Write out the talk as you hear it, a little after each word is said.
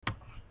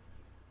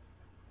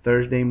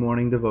Thursday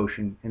morning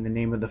devotion. In the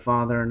name of the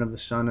Father, and of the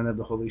Son, and of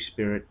the Holy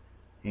Spirit.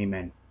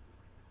 Amen.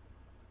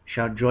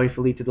 Shout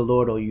joyfully to the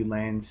Lord, all you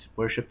lands.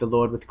 Worship the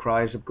Lord with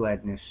cries of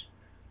gladness.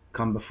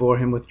 Come before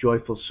him with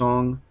joyful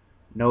song.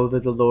 Know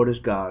that the Lord is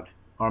God,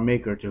 our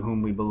Maker, to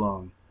whom we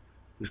belong.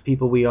 Whose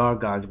people we are,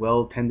 God's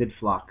well-tended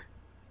flock.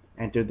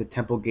 Enter the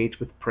temple gates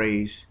with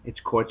praise, its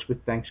courts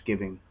with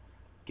thanksgiving.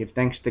 Give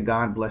thanks to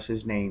God, bless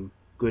his name.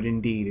 Good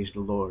indeed is the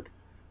Lord,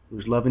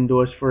 whose love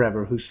endures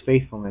forever, whose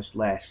faithfulness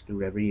lasts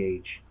through every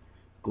age.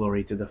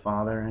 Glory to the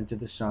Father, and to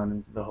the Son,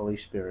 and to the Holy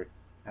Spirit,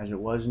 as it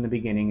was in the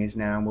beginning, is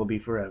now, and will be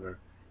forever.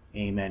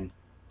 Amen.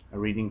 A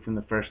reading from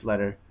the first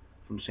letter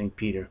from St.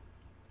 Peter.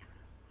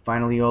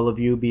 Finally, all of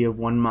you, be of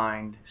one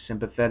mind,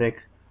 sympathetic,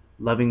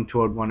 loving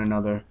toward one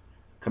another,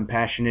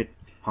 compassionate,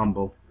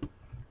 humble.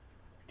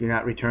 Do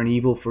not return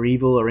evil for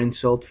evil or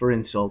insult for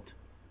insult,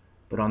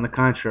 but on the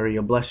contrary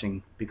a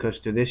blessing, because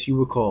to this you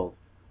were called,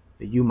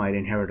 that you might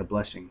inherit a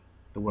blessing.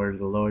 The word of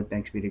the Lord.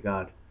 Thanks be to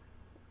God.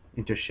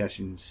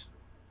 Intercessions.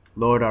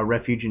 Lord, our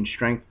refuge and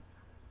strength,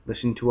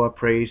 listen to our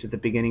praise at the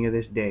beginning of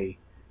this day.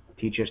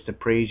 Teach us to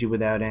praise you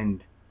without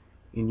end.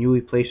 In you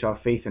we place our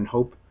faith and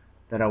hope,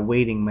 that our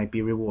waiting might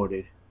be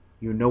rewarded.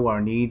 You know our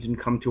needs and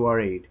come to our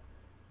aid.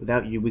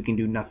 Without you we can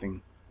do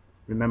nothing.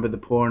 Remember the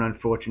poor and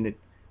unfortunate.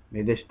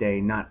 May this day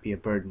not be a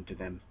burden to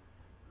them.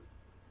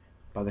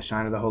 By the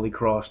sign of the Holy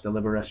Cross,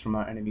 deliver us from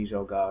our enemies,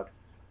 O God.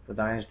 For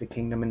thine is the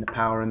kingdom and the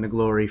power and the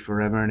glory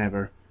forever and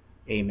ever.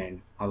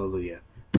 Amen. Hallelujah.